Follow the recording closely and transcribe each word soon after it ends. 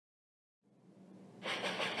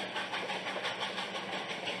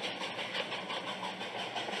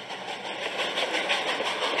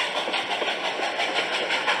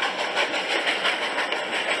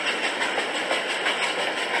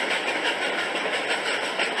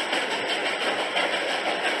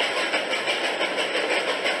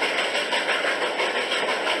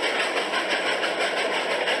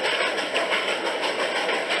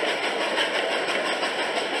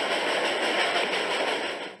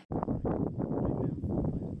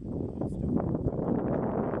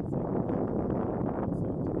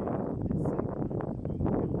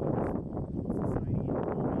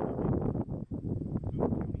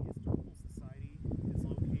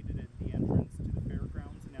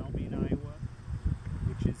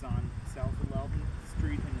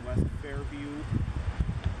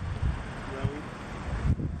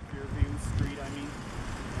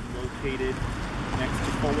Located next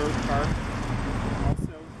to Fuller Park.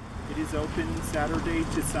 Also, it is open Saturday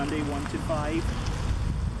to Sunday 1 to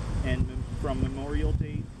 5, and from Memorial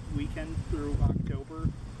Day weekend through October.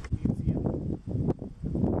 Museum.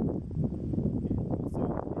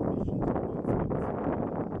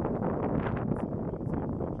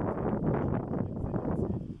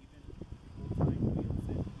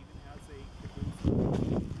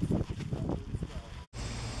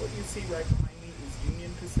 What you see right behind me is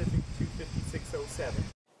Union Pacific 25607.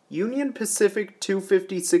 Union Pacific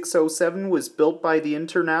 25607 was built by the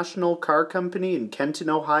International Car Company in Kenton,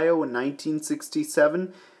 Ohio in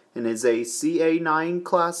 1967 and is a CA9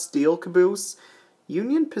 class steel caboose.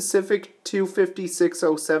 Union Pacific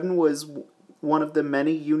 25607 was one of the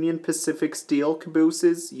many Union Pacific steel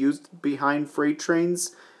cabooses used behind freight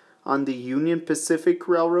trains on the Union Pacific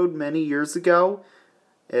Railroad many years ago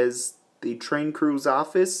as the train crew's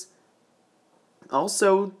office.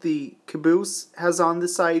 Also, the caboose has on the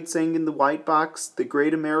side saying in the white box, "The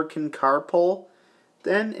Great American Car Pole."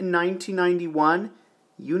 Then in 1991,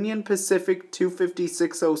 Union Pacific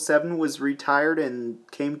 25607 was retired and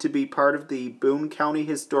came to be part of the Boone County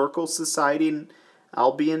Historical Society in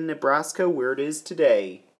Albion, Nebraska, where it is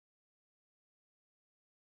today.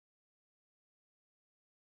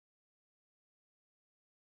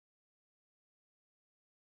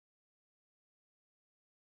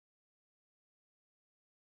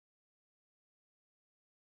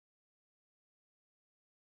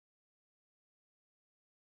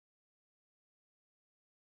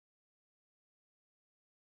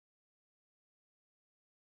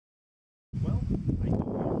 Well, I hope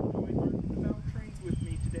you all enjoyed learning about trains with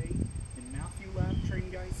me today in Matthew Lab Train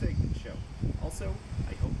Guy segment show. Also,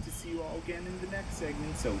 I hope to see you all again in the next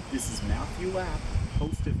segment. So this is Matthew Lab,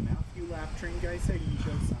 host of Matthew Lab Train Guy segment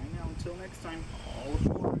show. Sign out until next time. All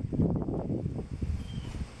aboard.